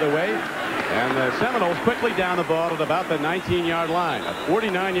 starts the other way. And the Seminoles quickly down the ball at about the 19-yard line. A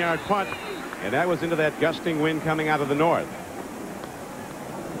 49-yard punt, and that was into that gusting wind coming out of the north.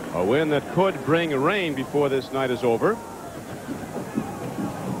 A wind that could bring rain before this night is over.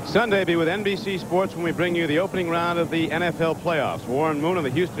 Sunday be with NBC Sports when we bring you the opening round of the NFL playoffs. Warren Moon and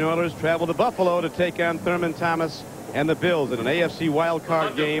the Houston Oilers travel to Buffalo to take on Thurman Thomas and the Bills in an AFC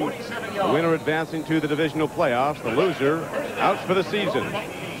wildcard game. The winner advancing to the divisional playoffs. The loser out for the season.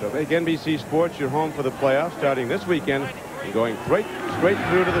 So make NBC Sports your home for the playoffs starting this weekend and going straight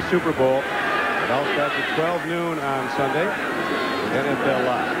through to the Super Bowl. It all starts at 12 noon on Sunday. NFL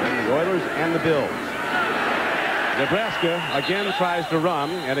Live. And the Oilers and the Bills. Nebraska again tries to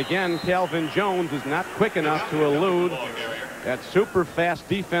run, and again Calvin Jones is not quick enough to elude that super fast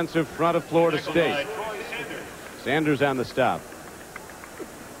defensive front of Florida State. Sanders on the stop.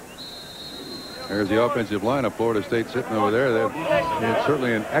 There's the offensive line of Florida State sitting over there. They're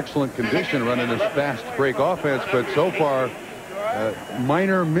certainly in excellent condition running this fast break offense, but so far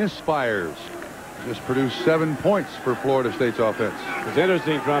minor misfires just produced 7 points for Florida State's offense. It's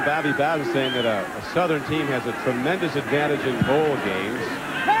interesting from Bobby Bowden saying that a Southern team has a tremendous advantage in bowl games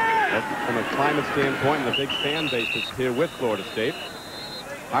from a climate standpoint and the big fan base that's here with Florida State.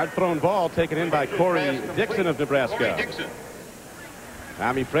 Hard thrown ball taken in by Corey Dixon of Nebraska.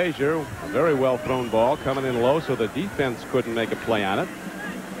 Tommy Frazier, a very well thrown ball coming in low so the defense couldn't make a play on it.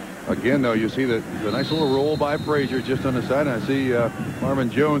 Again, though, you see the nice little roll by Frazier just on the side. And I see Marvin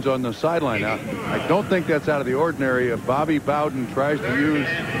Jones on the sideline now. I don't think that's out of the ordinary. Bobby Bowden tries to use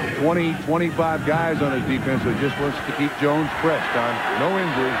 20, 25 guys on his defense, so he just wants to keep Jones fresh, Don. No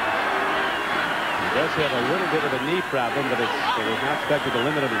injury. He does have a little bit of a knee problem, but it was not expected to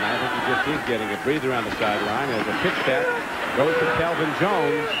limit him tonight. I think he just is getting a breather on the sideline as a pitch back goes to Calvin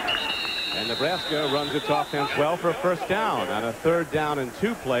Jones. And Nebraska runs its offense well for a first down. On a 3rd down and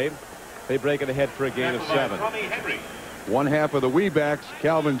 2 play, they break it ahead for a gain of 7. One half of the WeBacks,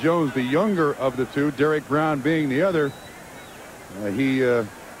 Calvin Jones, the younger of the two, Derek Brown being the other. He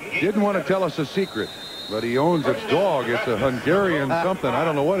didn't want to tell us a secret, but he owns a dog. It's a Hungarian something. I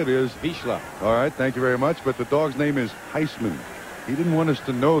don't know what it is. Vizsla. All right, thank you very much. But the dog's name is Heisman. He didn't want us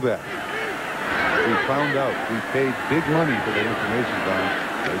to know that. We found out. We paid big money for that information, Don.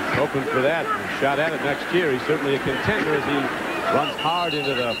 He's hoping for that. Shot at it next year. He's certainly a contender as he runs hard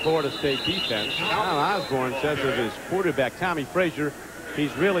into the Florida State defense. Al Osborne says of his quarterback, Tommy Frazier,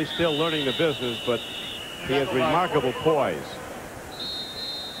 he's really still learning the business, but he has remarkable poise.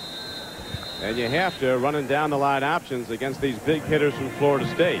 And you have to running down the line options against these big hitters from Florida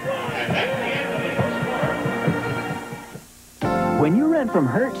State. When you rent from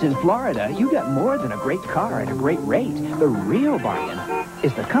Hertz in Florida, you get more than a great car at a great rate. The real bargain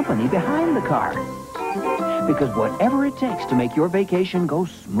is the company behind the car. Because whatever it takes to make your vacation go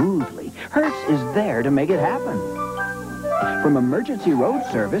smoothly, Hertz is there to make it happen. From emergency road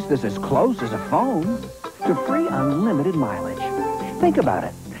service that's as close as a phone to free unlimited mileage. Think about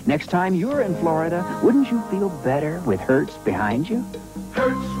it. Next time you're in Florida, wouldn't you feel better with Hertz behind you?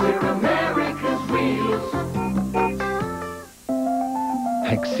 Hertz, we're America's wheels.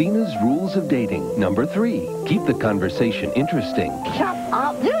 Hexina's Rules of Dating. Number 3. Keep the conversation interesting. Shut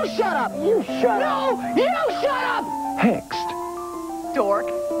up. You shut up. You shut up. No, you shut up. Hexed.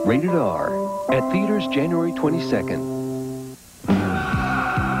 Dork. Rated R. At theaters January 22nd.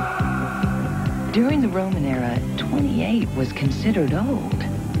 During the Roman era, 28 was considered old.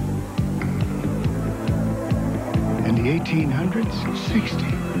 In the 1800s, 60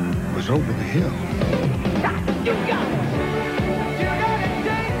 was over the hill. You got it.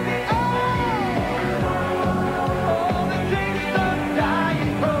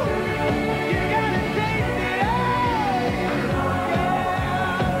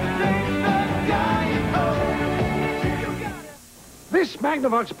 This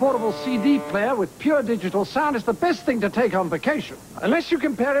Magnavox portable CD player with pure digital sound is the best thing to take on vacation. Unless you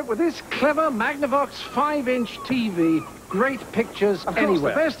compare it with this clever Magnavox 5-inch TV. Great pictures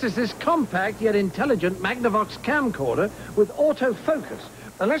anywhere. The best is this compact yet intelligent Magnavox camcorder with autofocus.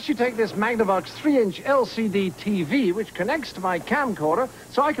 Unless you take this Magnavox 3-inch LCD TV, which connects to my camcorder,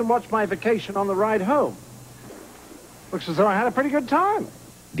 so I can watch my vacation on the ride home. Looks as though I had a pretty good time.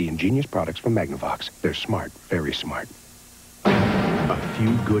 The ingenious products from Magnavox. They're smart, very smart. A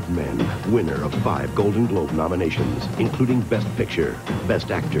Few Good Men, winner of 5 Golden Globe nominations, including Best Picture,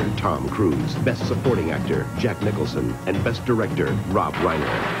 Best Actor, Tom Cruise, Best Supporting Actor, Jack Nicholson, and Best Director, Rob Reiner.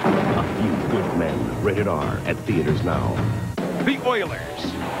 A Few Good Men, rated R, at theaters now. The Oilers.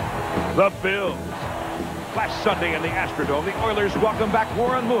 The Bills. Last Sunday in the Astrodome, the Oilers welcomed back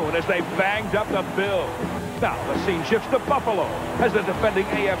Warren Moon as they banged up the Bills. Now the scene shifts to Buffalo as the defending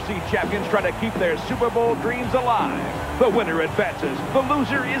AFC champions try to keep their Super Bowl dreams alive. The winner advances. The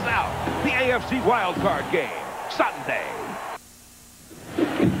loser is out. The AFC wildcard game.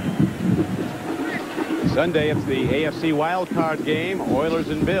 Sunday, it's the AFC wildcard game. Oilers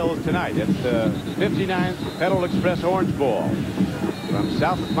and Bills tonight. It's the 59th Federal Express Orange Bowl from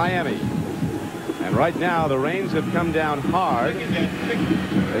South Miami. And right now, the rains have come down hard.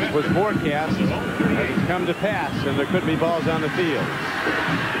 This was forecast. It's come to pass, and there could be balls on the field.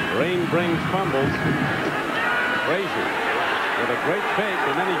 Rain brings fumbles. Frazier with a great fake,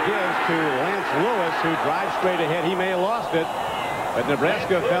 and then he gives to Lance Lewis, who drives straight ahead. He may have lost it, but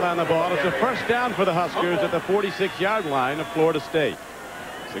Nebraska fell on the ball. It's a first down for the Huskers at the 46-yard line of Florida State.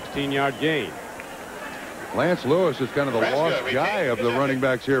 16-yard gain. Lance Lewis is kind of the lost guy of the running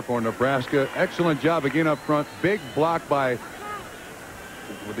backs here for Nebraska. Excellent job again up front. Big block by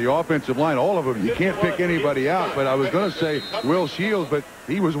with the offensive line. All of them. You can't pick anybody out. But I was going to say Will Shields, but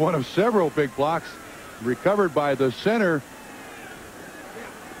he was one of several big blocks recovered by the center.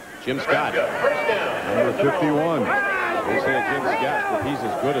 Jim Scott. Number 51. They say Jim Scott, but he's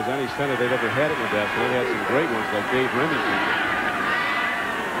as good as any center they've ever had at Nebraska. They had some great ones like Dave Remington.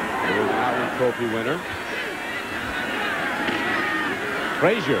 He was an Outland Trophy winner.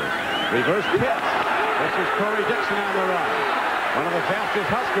 Frazier, reverse pitch. This is Corey Dixon on the run. One of the fastest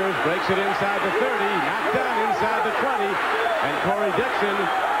Huskers breaks it inside the 30, knocked down inside the 20, and Corey Dixon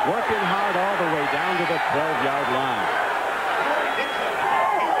working hard all the way down to the 12-yard line.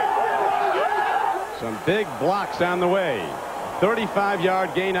 Some big blocks on the way.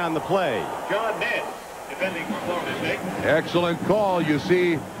 35-yard gain on the play. John Ned, defending for Florida State. Excellent call. You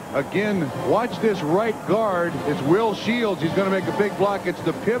see, again, watch this right guard. It's Will Shields. He's going to make a big block. It's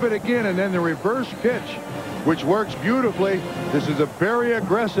the pivot again, and then the reverse pitch, which works beautifully. This is a very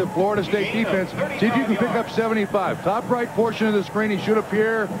aggressive Florida State defense. See if you can pick up 75. Top right portion of the screen. He should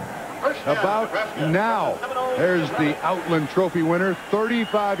appear about now. There's the Outland Trophy winner.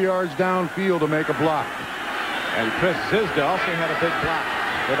 35 yards downfield to make a block. And Chris Zizda also had a big block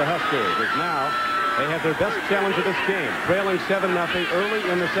for the Huskers. As now they have their best challenge of this game, trailing 7-0 early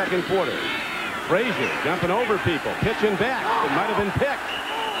in the second quarter. Frazier jumping over people, pitching back. It might have been picked.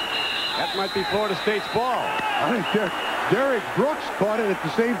 That might be Florida State's ball. I think Derek Brooks caught it at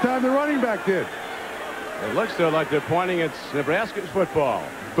the same time the running back did. It looks though like they're pointing at Nebraska's football.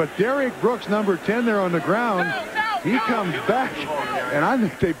 But Derek Brooks, number 10 there on the ground, he comes back, and I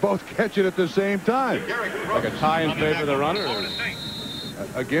think they both catch it at the same time. Like a tie in favor of the runner.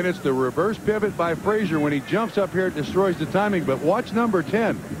 Again, it's the reverse pivot by Frazier. When he jumps up here, it destroys the timing. But watch number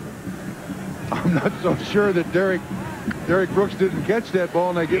 10. I'm not so sure that Derek Brooks didn't catch that ball,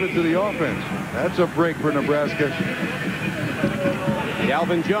 and they give it to the offense. That's a break for Nebraska.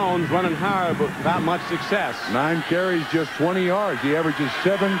 Calvin Jones running hard, but without much success. 9 carries, just 20 yards. He averages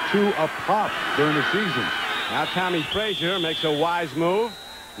 7-2 a pop during the season. Now Tommy Frazier makes a wise move,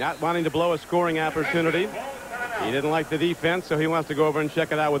 not wanting to blow a scoring opportunity. He didn't like the defense, so he wants to go over and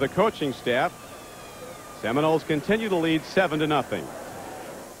check it out with the coaching staff. Seminoles continue to lead 7-0.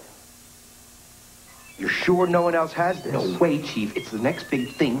 You're sure no one else has this? No way, Chief. It's the next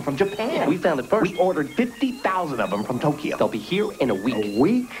big thing from Japan. We found it first. We ordered 50,000 of them from Tokyo. They'll be here in a week. A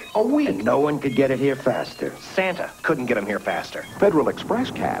week? A week. And no one could get it here faster. Santa couldn't get them here faster. Federal Express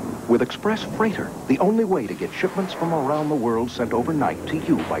can with Express Freighter, the only way to get shipments from around the world sent overnight to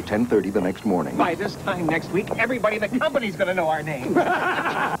you by 10:30 the next morning. By this time next week, everybody in the company's going to know our name.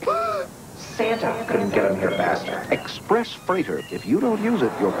 Santa couldn't get them here faster. Express Freighter. If you don't use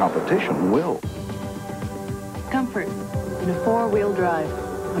it, your competition will. Comfort in a 4-wheel drive.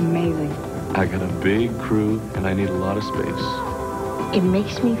 Amazing. I got a big crew and I need a lot of space. It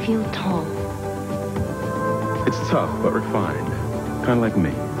makes me feel tall. It's tough but refined. Kind of like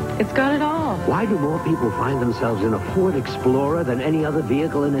me. It's got it all. Why do more people find themselves in a Ford Explorer than any other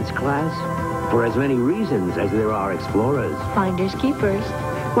vehicle in its class? For as many reasons as there are Explorers. Finders keepers.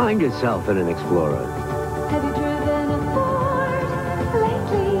 Find yourself in an Explorer. Have you driven a Ford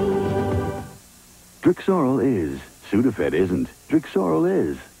lately? Drixoral is. Sudafed isn't. Drixoral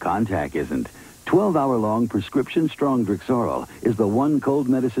is. Contac isn't. 12-hour-long prescription-strong Drixoral is the one cold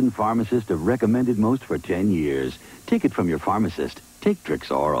medicine pharmacists have recommended most for 10 years. Take it from your pharmacist. Take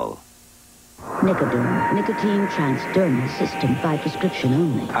Drixoral. Nicoderm, nicotine transdermal system by prescription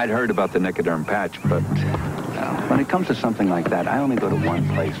only. I'd heard about the Nicoderm patch, but when it comes to something like that, I only go to one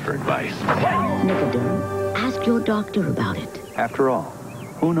place for advice. Nicoderm. Ask your doctor about it. After all,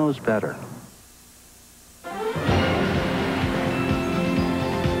 who knows better?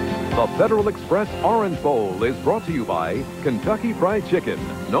 The Federal Express Orange Bowl is brought to you by Kentucky Fried Chicken.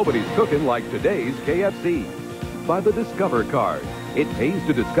 Nobody's cooking like today's KFC. By the Discover card. It pays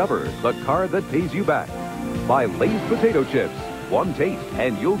to discover, the card that pays you back. By Lay's Potato Chips. One taste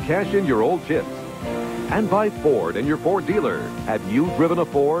and you'll cash in your old chips. And by Ford and your Ford dealer. Have you driven a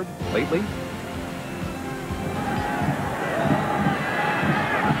Ford lately?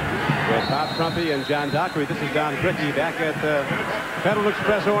 With Bob Trumpy and John Dockery, this is Don Brickey back at the Federal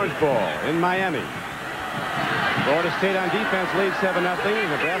Express Orange Bowl in Miami. Florida State on defense leads 7-0.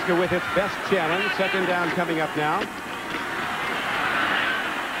 Nebraska with its best challenge. Second down coming up now.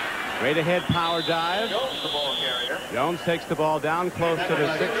 Straight ahead power dive. Jones, the ball carrier. Jones takes the ball down close to the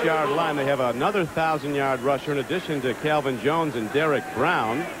 6-yard line. They have another 1,000-yard rusher in addition to Calvin Jones and Derek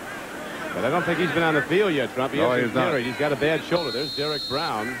Brown. But I don't think he's been on the field yet, Trump. No, he's not. He's got a bad shoulder. There's Derek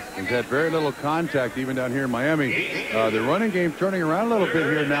Brown. He's had very little contact even down here in Miami. The running game turning around a little bit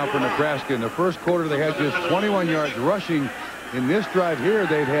here now for Nebraska. In the first quarter, they had just 21 yards rushing. In this drive here,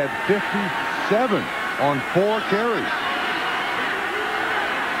 they'd had 57 on 4 carries.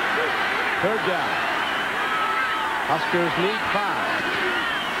 Third down. Huskers need 5.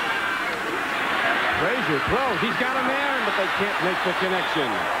 Frazier throws. He's got a man, but they can't make the connection.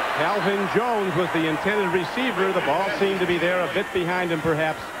 Calvin Jones was the intended receiver. The ball seemed to be there a bit behind him,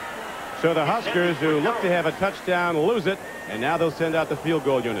 perhaps. So the Huskers, who look to have a touchdown, lose it, and now they'll send out the field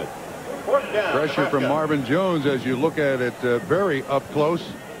goal unit. Fourth down. Pressure from Marvin Jones as you look at it very up close.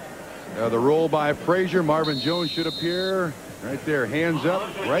 The roll by Frazier. Marvin Jones should appear right there. Hands up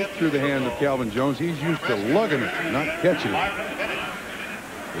right through the hand of Calvin Jones. He's used to lugging it, not catching it.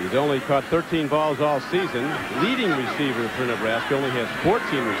 He's only caught 13 balls all season. Leading receiver for Nebraska only has 14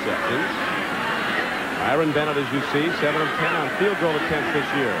 receptions. Myron Bennett, as you see, 7 of 10 on field goal attempts this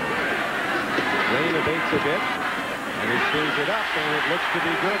year. Rain abates a bit, and he swings it up, and it looks to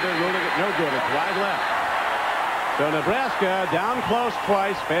be good. They're ruling it no good. It's wide left. So Nebraska down close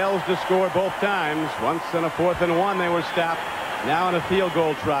twice, fails to score both times. Once in a 4th and 1, they were stopped. Now in a field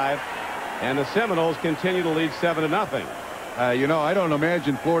goal try, and the Seminoles continue to lead 7-0. You know, I don't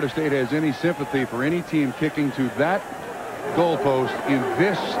imagine Florida State has any sympathy for any team kicking to that goalpost in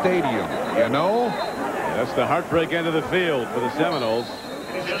this stadium, you know? That's the heartbreak end of the field for the Seminoles.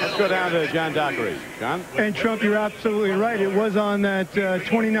 Let's go down to John Dockery. John? And Trump, you're absolutely right. It was on that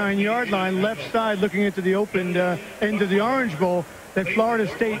 29-yard line, left side, looking into the open end of the Orange Bowl, that Florida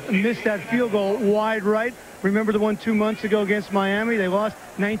State missed that field goal wide right. Remember the one 2 months ago against Miami? They lost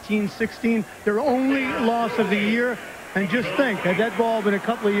 19-16, their only loss of the year. And just think, had that ball been a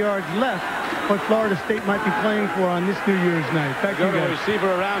couple of yards left, what Florida State might be playing for on this New Year's night. Back to you guys. Receiver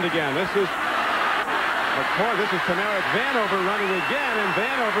around again. This is Tamarick Vanover running again, and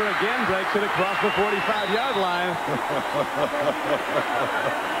Vanover again breaks it across the 45-yard line.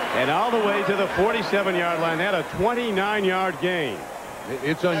 And all the way to the 47-yard line. They had a 29-yard gain.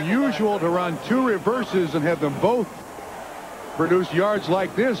 It's unusual to run 2 reverses and have them both produce yards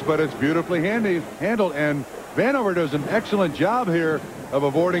like this, but it's beautifully handled, and Vanover does an excellent job here of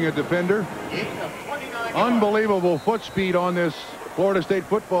avoiding a defender. Unbelievable foot speed on this Florida State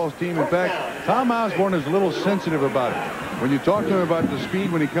football team. In fact, Tom Osborne is a little sensitive about it. When you talk to him about the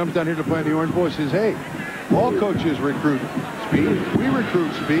speed when he comes down here to play in the Orange Bowl, he says, hey, all coaches recruit speed. We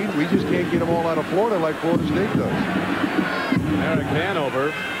recruit speed. We just can't get them all out of Florida like Florida State does. Eric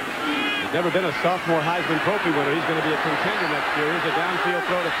Vanover has never been a sophomore Heisman Trophy winner. He's going to be a contender next year. Here's a downfield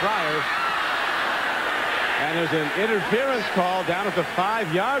throw to Pryor. And there's an interference call down at the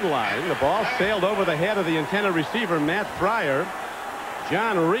 5-yard line. The ball sailed over the head of the intended receiver, Matt Pryor.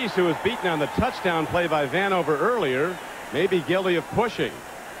 John Reese, who was beaten on the touchdown play by Vanover earlier, may be guilty of pushing.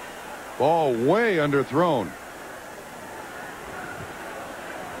 Ball way underthrown.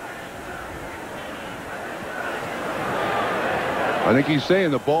 I think he's saying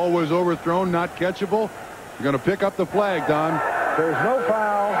the ball was overthrown, not catchable. You're going to pick up the flag, Don. There's no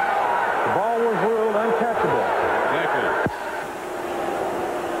foul. The ball was ruled uncatchable. Exactly.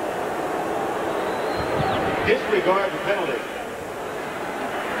 Disregard the penalty.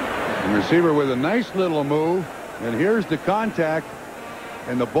 And receiver with a nice little move. And here's the contact.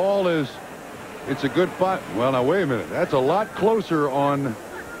 And the ball is, it's a good fight. Well, now, wait a minute. That's a lot closer on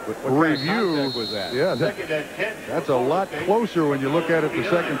review. Was that? Yeah, that's a lot closer when you look at it the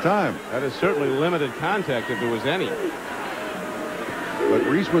second time. That is certainly limited contact if there was any. But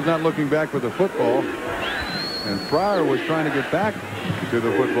Reese was not looking back for the football. And Pryor was trying to get back to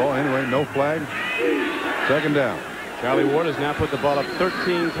the football. Anyway, no flag. Second down. Charlie Ward has now put the ball up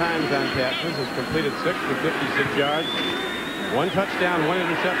 13 times on passes. Has completed 6 for 56 yards. 1 touchdown, 1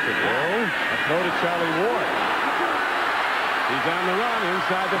 interception. Oh, a throw to Charlie Ward. He's on the run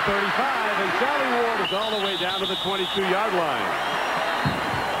inside the 35, and Charlie Ward is all the way down to the 22-yard line.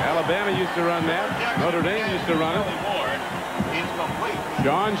 Alabama used to run that. Notre Dame used to run it.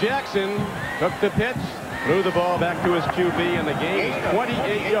 Sean Jackson took the pitch, threw the ball back to his QB, and the game is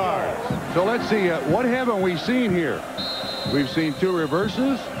 28 yards. So let's see, what haven't we seen here? We've seen 2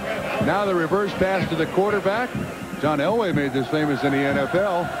 reverses. Now the reverse pass to the quarterback. John Elway made this famous in the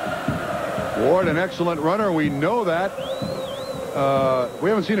NFL. Ward, an excellent runner. We know that. We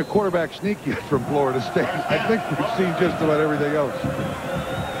haven't seen a quarterback sneak yet from Florida State. I think we've seen just about everything else.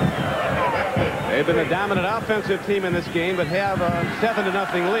 They've been a dominant offensive team in this game, but have a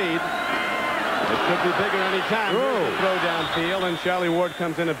 7-0 lead. It could be bigger any time. Throw downfield, and Charlie Ward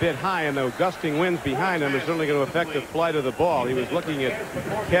comes in a bit high, and the gusting winds behind him are certainly going to affect the flight of the ball. He was looking at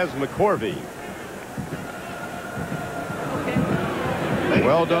Kez McCorvey.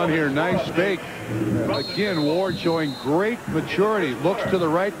 Well done here. Nice fake. Again, Ward showing great maturity. Looks to the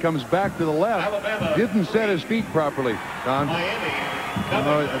right, comes back to the left. Didn't set his feet properly, Don.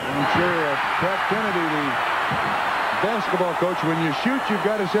 I'm sure Pat Kennedy, the basketball coach, when you shoot, you've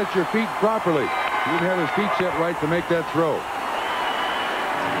got to set your feet properly. He didn't have his feet set right to make that throw.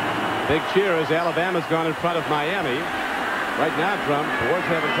 Big cheer as Alabama's gone in front of Miami. Right now, Trump, Ward's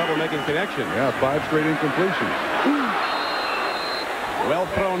having trouble making connection. Yeah, 5 straight incompletions. Well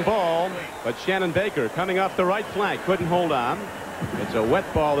thrown ball, but Shannon Baker coming off the right flank couldn't hold on. It's a wet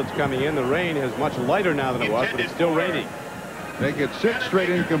ball that's coming in. The rain is much lighter now than it was, but it's still raining. They get 6 straight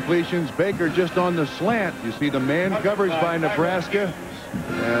incompletions. Baker just on the slant. You see the man coverage by Nebraska.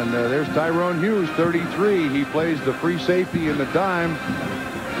 And there's Tyrone Hughes, 33. He plays the free safety in the dime.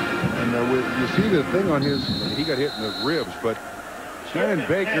 And you see the thing on his, he got hit in the ribs, but Shannon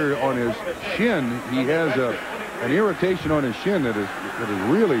Baker on his shin, he has an irritation on his shin that has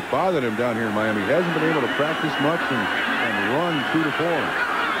really bothered him down here in Miami. He hasn't been able to practice much and run true to form.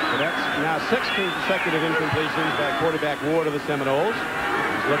 So that's now 16 consecutive incompletions by quarterback Ward of the Seminoles.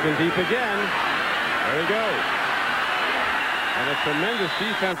 He's looking deep again. There he goes. And a tremendous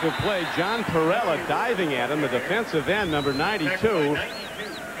defensive play. John Perella diving at him, the defensive end, number 92.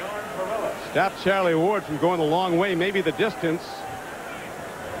 Stopped Charlie Ward from going a long way, maybe the distance.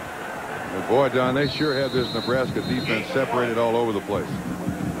 Well, boy, Don, they sure have this Nebraska defense separated all over the place.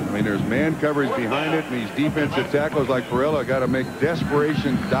 I mean, there's man coverage behind it, and these defensive tackles like Perella got to make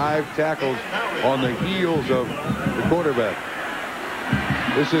desperation dive tackles on the heels of the quarterback.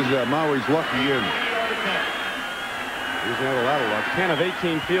 This is Maui's lucky in. He's had a lot of luck. 10 of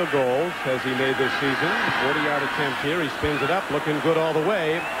 18 field goals has he made this season. 40-yard attempt here. He spins it up, looking good all the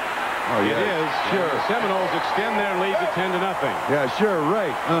way. Oh, yeah. It is. Sure. The Seminoles extend their lead to 10-0. Yeah, sure,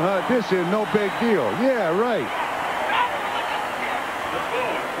 right. This is no big deal. Yeah, right.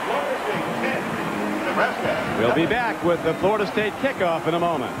 We'll be back with the Florida State kickoff in a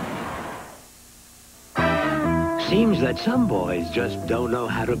moment. Seems that some boys just don't know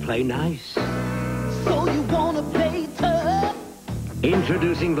how to play nice. So you wanna play tough?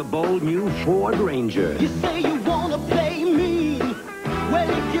 Introducing the bold new Ford Ranger. You say you wanna play mean? Well,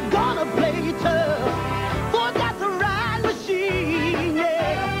 if you're gonna play tough, Ford got the right machine,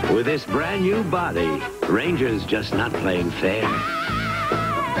 yeah. With this brand new body, Ranger's just not playing fair.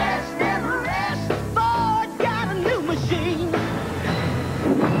 Best never rest. Ford got a new machine.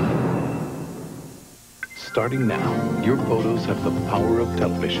 Starting now, your photos have the power of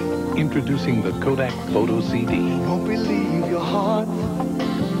television. Introducing the Kodak Photo CD. You won't believe your heart.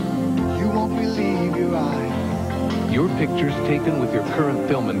 You won't believe your eyes. Your pictures taken with your current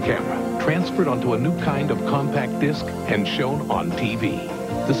film and camera, transferred onto a new kind of compact disc and shown on TV.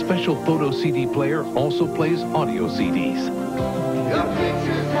 The special Photo CD player also plays audio CDs. Your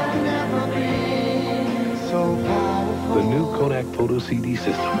pictures have never been so powerful. The new Kodak Photo CD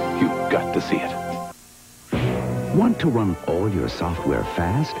system. You've got to see it. Want to run all your software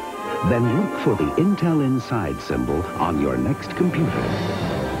fast? Then look for the Intel Inside symbol on your next computer.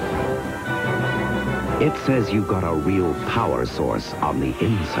 It says you've got a real power source on the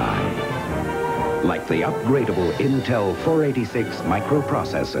inside. Like the upgradable Intel 486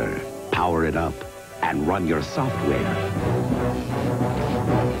 microprocessor. Power it up and run your software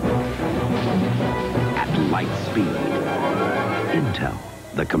at light speed. Intel,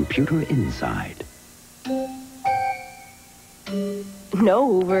 the computer inside. No,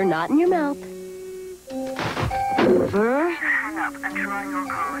 Hoover, not in your mouth. Hoover? Hang up and try your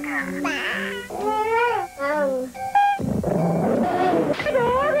call again.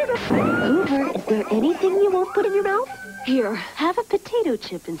 Hoover, is there anything you won't put in your mouth? Here, have a potato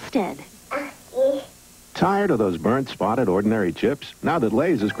chip instead. Tired of those burnt, spotted, ordinary chips? Now that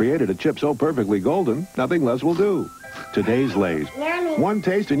Lay's has created a chip so perfectly golden, nothing less will do. Today's Lay's. One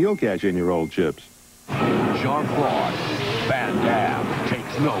taste and you'll cash in your old chips. Jean-Claude Van Damme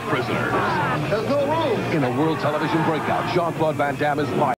takes no prisoners. There's no room. In a world television breakout, Jean-Claude Van Damme is live.